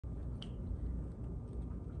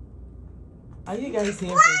Are you guys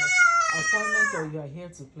here for your appointment or you are here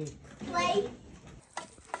to play? Play.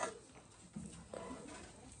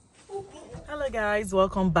 Hello guys,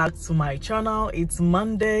 welcome back to my channel. It's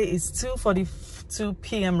Monday. It's 2:42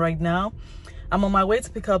 p.m. right now. I'm on my way to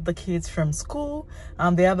pick up the kids from school.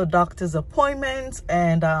 They have a doctor's appointment,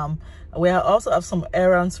 and we also have some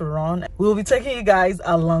errands to run. We'll be taking you guys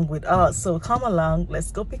along with us, so come along.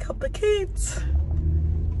 Let's go pick up the kids.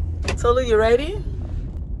 Tolu, you ready?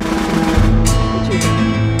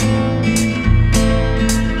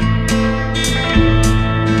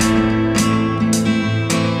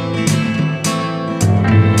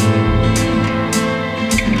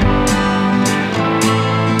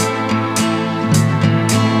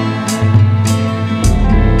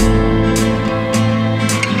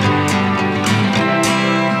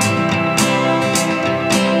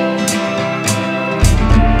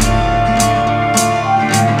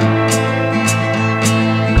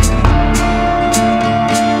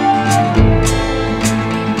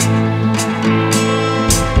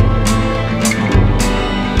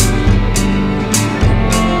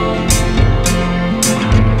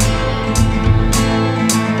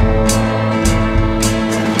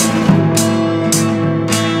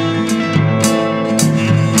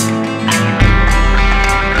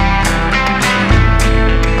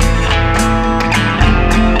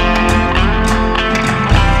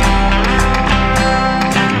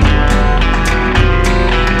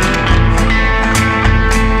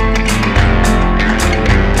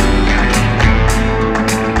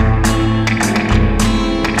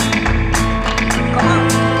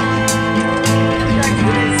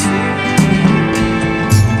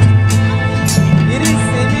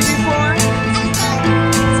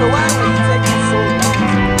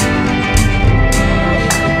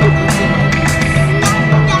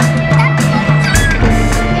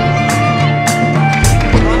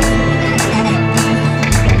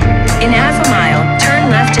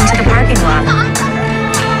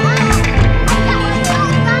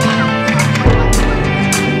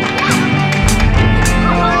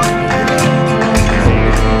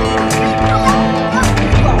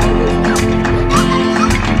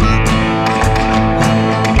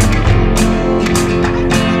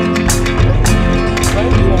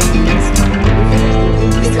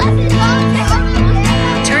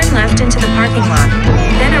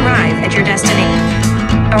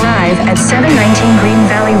 At 719 Green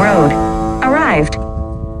Valley Road. Arrived.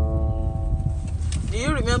 Do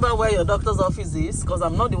you remember where your doctor's office is? Because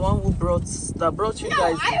I'm not the one who brought you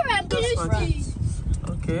guys. No, I remember this street.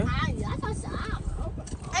 Okay.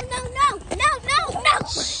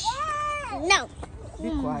 No. Be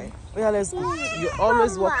quiet. Yeah, let's go. You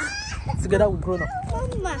always work together with grown up.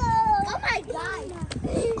 Mama. Oh my God.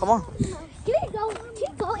 Come on.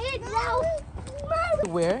 Keep going now.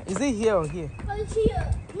 Where? Is it here or here? Oh, it's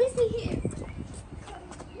here. Let me see here.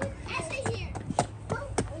 I see here.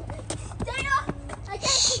 Stay up. I can't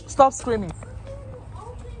see. Stop screaming.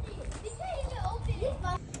 Open it. You can't even open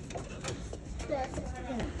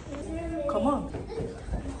it. Come on.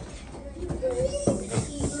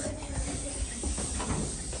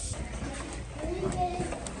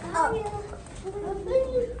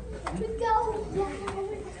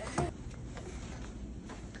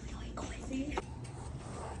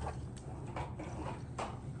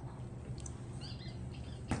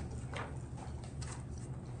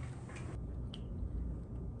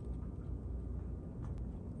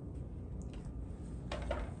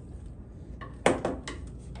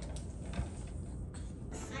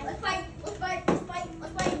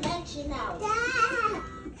 Let's play mansion now. Yeah.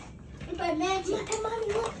 Let's play mansion. And mommy,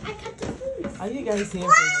 look, I cut the food. Are you guys here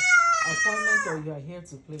for your appointment or you are here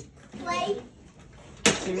to play? Play.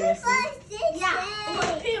 Seriously? Yeah.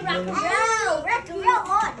 Rock and roll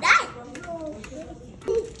all night.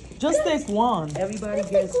 Just take one. Everybody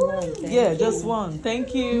gets one. Yeah, just one.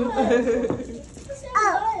 Thank you. Oh.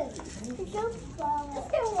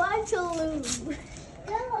 I don't want to lose.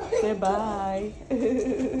 Say bye.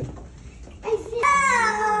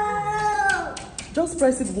 Just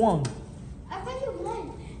press it one. I pressed it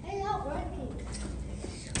one. It's not working.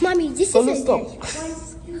 Mommy, this Solo, is stop.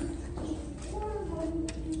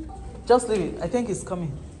 Just leave it. I think it's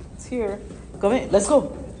coming. It's here. Come in. Let's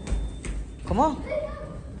go. Come on.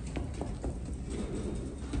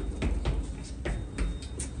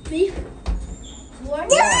 Me? One?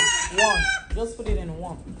 One. Just put it in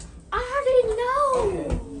one. I already know.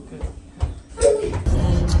 Okay. Good.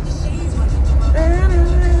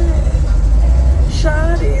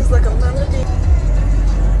 Shawty's like a melody.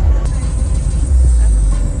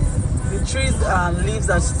 The trees and leaves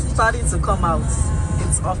are starting to come out.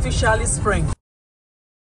 It's officially spring.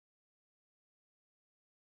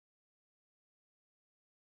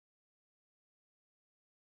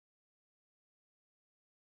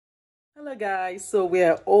 Hello guys, so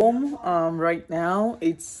we're home right now.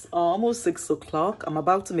 It's almost 6 o'clock. I'm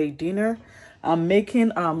about to make dinner. I'm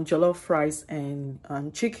making jollof rice and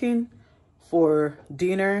chicken for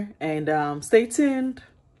dinner, and stay tuned.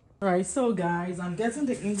 All right, so guys, I'm getting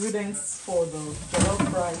the ingredients for the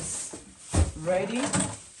jollof rice ready,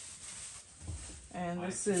 and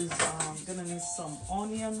this is gonna need some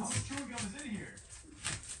onions.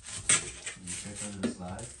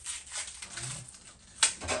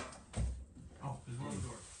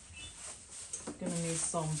 Gonna need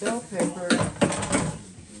some bell pepper.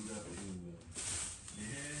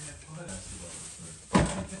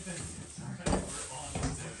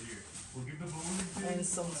 And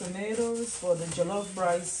some tomatoes for the jollof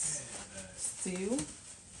rice stew.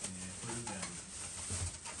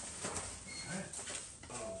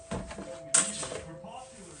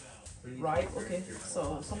 Ripe, okay,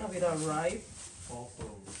 so some of it are ripe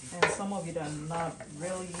and some of it are not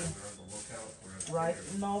really ripe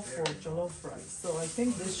enough for jollof rice. So I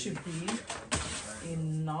think this should be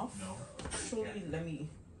enough. Actually, let me.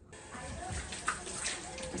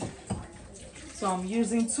 So I'm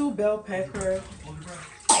using 2 bell pepper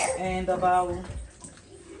and about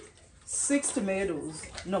 7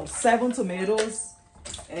 tomatoes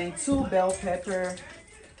and 2 bell pepper,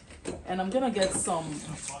 and I'm gonna get some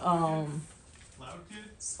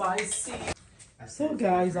spicy. So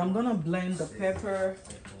guys, I'm gonna blend the pepper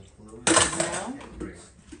now.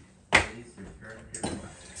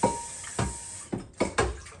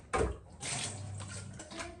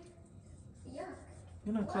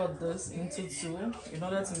 I'm gonna cut this into 2 in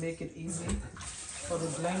order to make it easy for the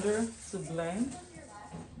blender to blend.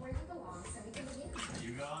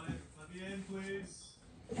 You got it. Let me in, please.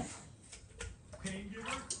 Pain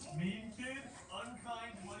giver, mean kid,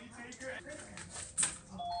 unkind money taker.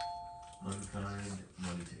 Unkind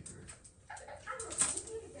money taker.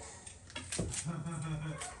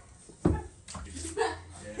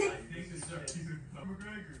 Yeah, I think this is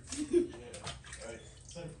McGregor. Yeah. Right.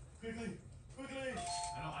 So quickly.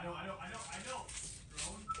 I know.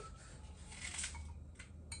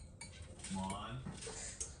 Drone.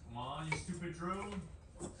 Come on, you stupid drone.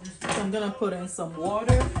 So I'm gonna put in some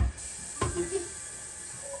water.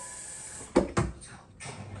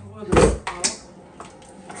 Cover this up.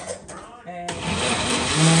 And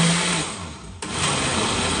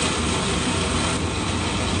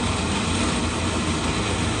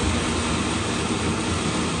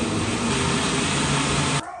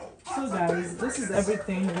so guys, this is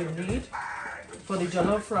everything we need for the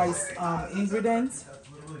jollof rice ingredients.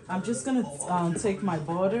 I'm just gonna take my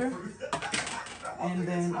butter and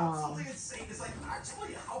then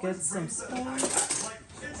get some spoon,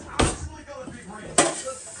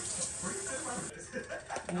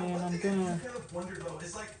 and I'm gonna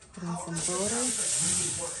put in some butter.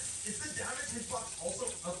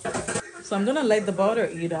 So I'm gonna let the butter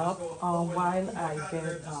heat up while I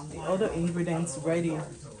get the other ingredients ready.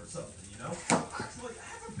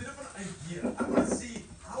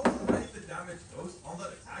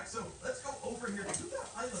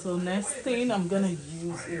 So next thing I'm gonna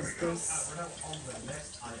use is this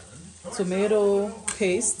tomato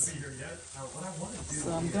paste.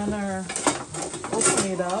 So I'm gonna open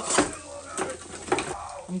it up.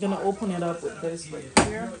 I'm gonna open it up with this right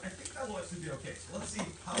here. Let's see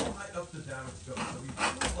how high up the damage goes.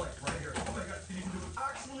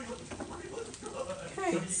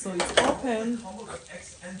 Okay, so it's open.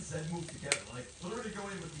 X and Z move together. Like literally go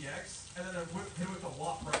in with the X and then hit with the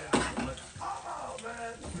wop right after. Like, come on,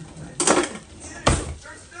 man.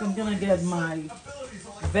 So I'm gonna get my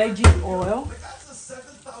veggie oil. That's a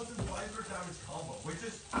 7,500 damage combo, which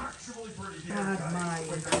is actually pretty good. Add my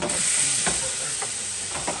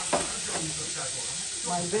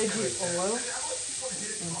veggie oil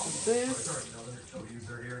into this.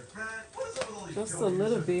 Just a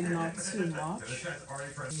little bit, not too much.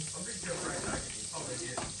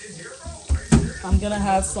 I'm gonna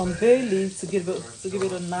have some bay leaf to give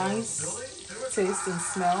it a nice taste and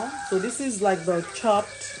smell. So this is like the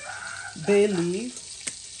chopped bay leaf,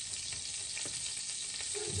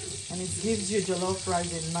 and it gives your jollof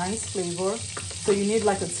rice a nice flavor. So you need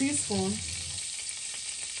like a teaspoon.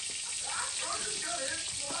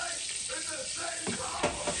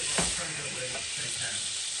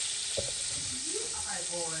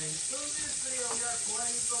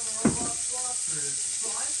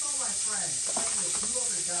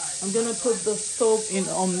 I'm gonna put the stove in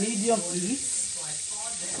on medium heat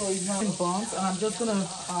so it's not burnt, and I'm just gonna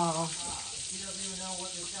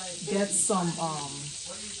get some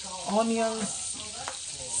onions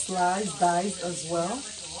sliced, diced as well.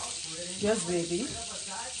 Yes, baby.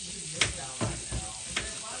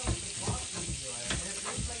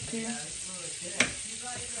 you.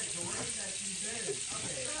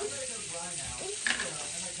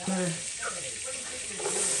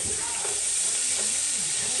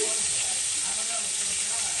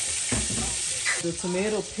 The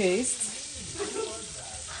tomato paste.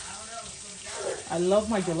 I love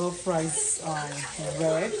my jollof rice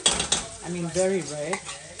red. I mean very red.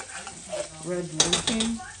 Red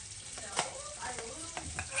looking.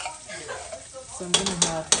 So I'm gonna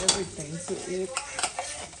have everything to it.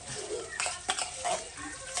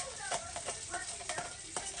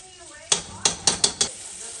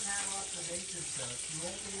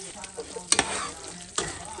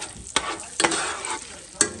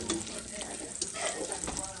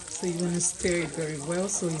 So you want to stir it very well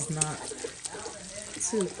so it's not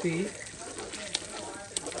too thick.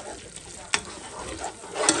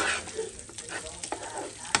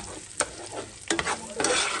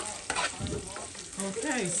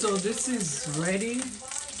 Okay, so this is ready.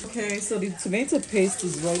 Okay, so the tomato paste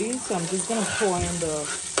is ready. So I'm just gonna pour in the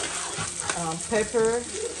pepper,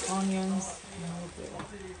 onions.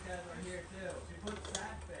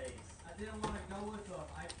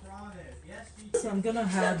 So I'm gonna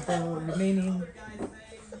have the remaining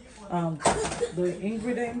the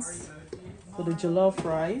ingredients for the jollof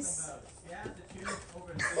rice.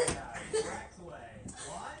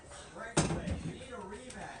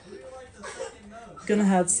 Gonna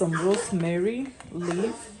add some rosemary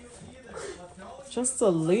leaf, just a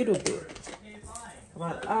little bit,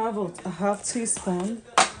 about a half teaspoon,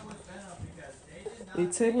 a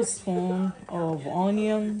tablespoon of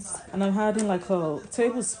onions, and I'm adding like a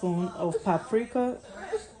tablespoon of paprika,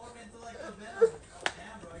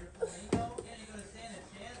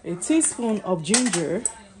 a teaspoon of ginger,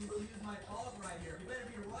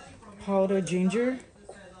 powdered ginger.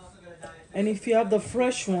 And if you have the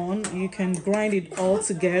fresh one, you can grind it all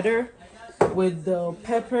together with the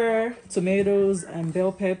pepper, tomatoes, and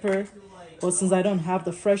bell pepper. But since I don't have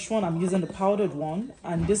the fresh one, I'm using the powdered one.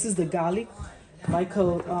 And this is the garlic, like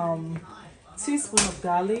a teaspoon of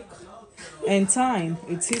garlic, and thyme,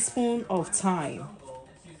 a teaspoon of thyme.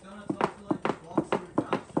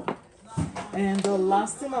 And the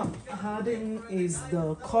last thing I'm adding is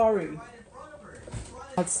the curry.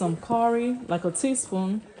 Add some curry, like a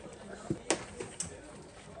teaspoon.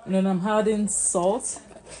 And then I'm adding salt,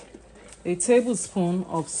 a tablespoon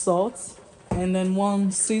of salt, and then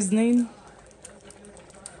one seasoning.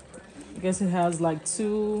 I guess it has like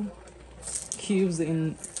 2 cubes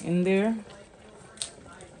in there.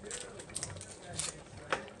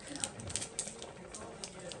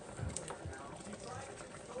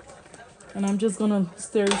 And I'm just gonna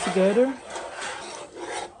stir it together.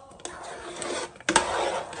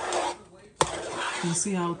 You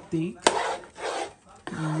see how thick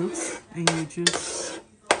it looks, and you're just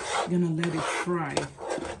gonna let it fry.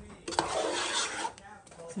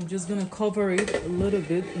 So I'm just gonna cover it a little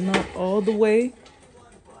bit, not all the way,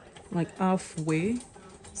 like halfway,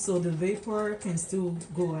 so the vapor can still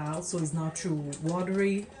go out, so it's not too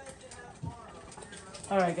watery.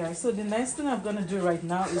 All right, guys, so the next thing I'm gonna do right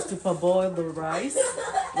now is to parboil the rice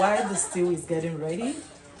while the stew is getting ready.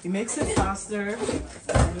 It makes it faster,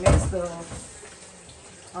 and it makes the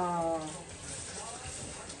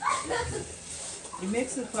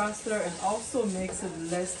and also makes it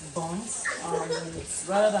less burnt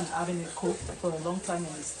rather than having it cooked for a long time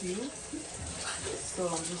in the stew. So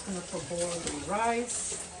I'm just gonna parboil the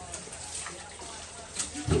rice.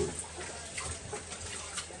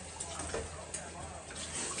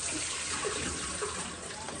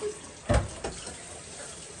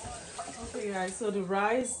 Okay, guys, so the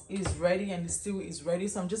rice is ready and the stew is ready.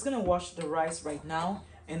 So I'm just gonna wash the rice right now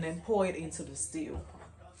and then pour it into the stew.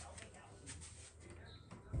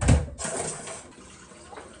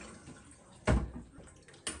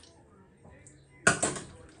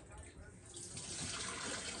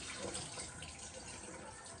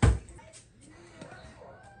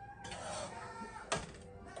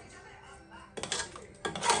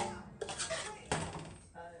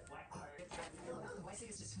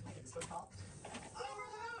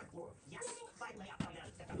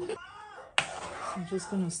 I'm just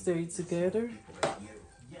gonna stir it together.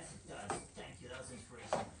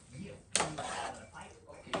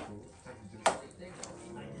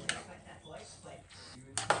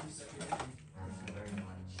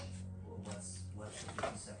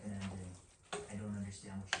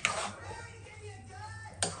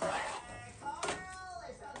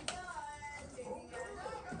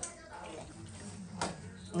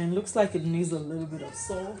 And it looks like it needs a little bit of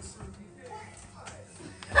salt.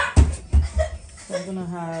 So I'm gonna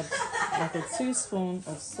add like a teaspoon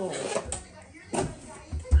of salt. I'm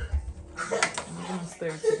gonna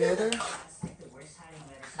stir it together.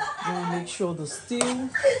 Then make sure the stew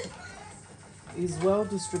is well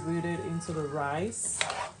distributed into the rice.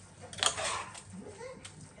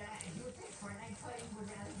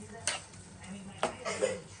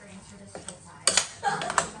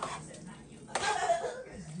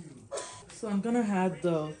 So I'm gonna add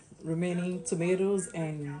the remaining tomatoes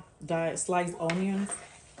and sliced onions.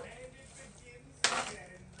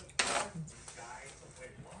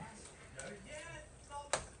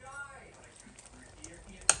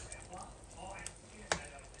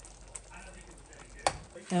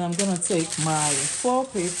 And I'm gonna take my foil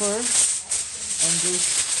paper and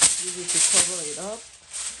just use it to cover it up.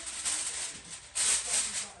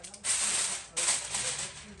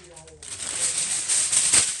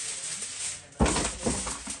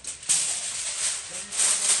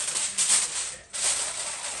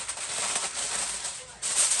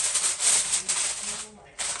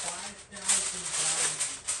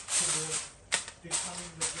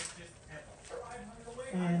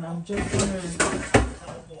 And I'm just gonna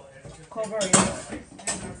cover it up.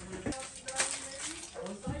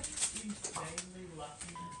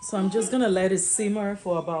 So I'm just gonna let it simmer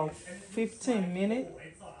for about 15 minutes.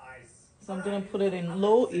 So I'm gonna put it in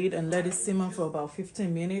low heat and let it simmer for about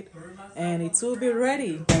 15 minutes, and it will be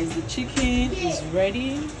ready. Guys, the chicken is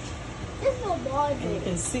ready. And you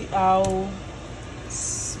can see how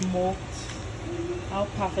smoked, how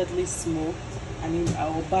perfectly smoked, I mean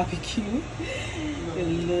our barbecue it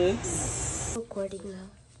looks. Recording now.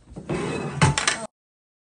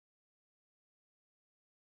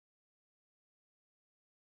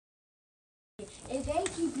 If they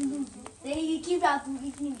keep moving, they keep out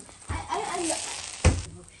moving.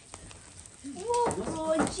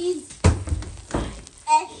 Oh, jeez.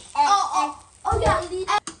 Oh, yeah.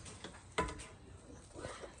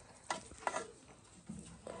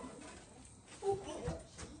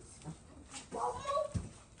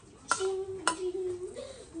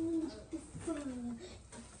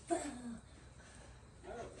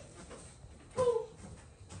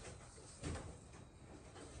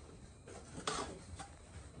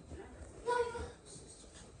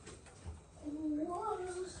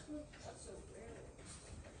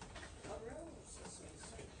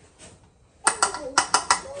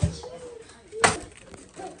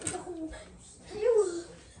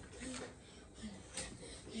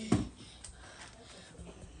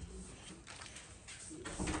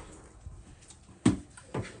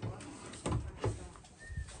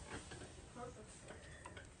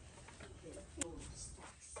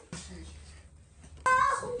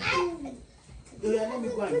 Yeah, let me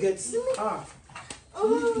go and get. You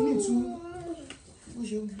need to.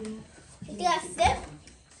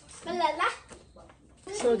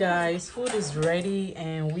 So guys, food is ready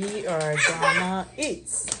and we are gonna eat.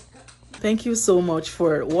 Thank you so much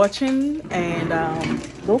for watching, and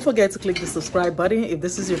don't forget to click the subscribe button if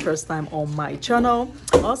this is your first time on my channel.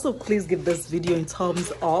 Also, please give this video a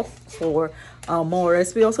thumbs up for more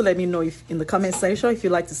recipe. Also, let me know if in the comment section if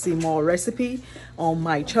you'd like to see more recipe on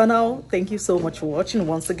my channel. Thank you so much for watching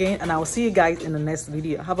once again, and I will see you guys in the next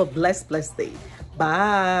video. Have a blessed day.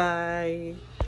 Bye.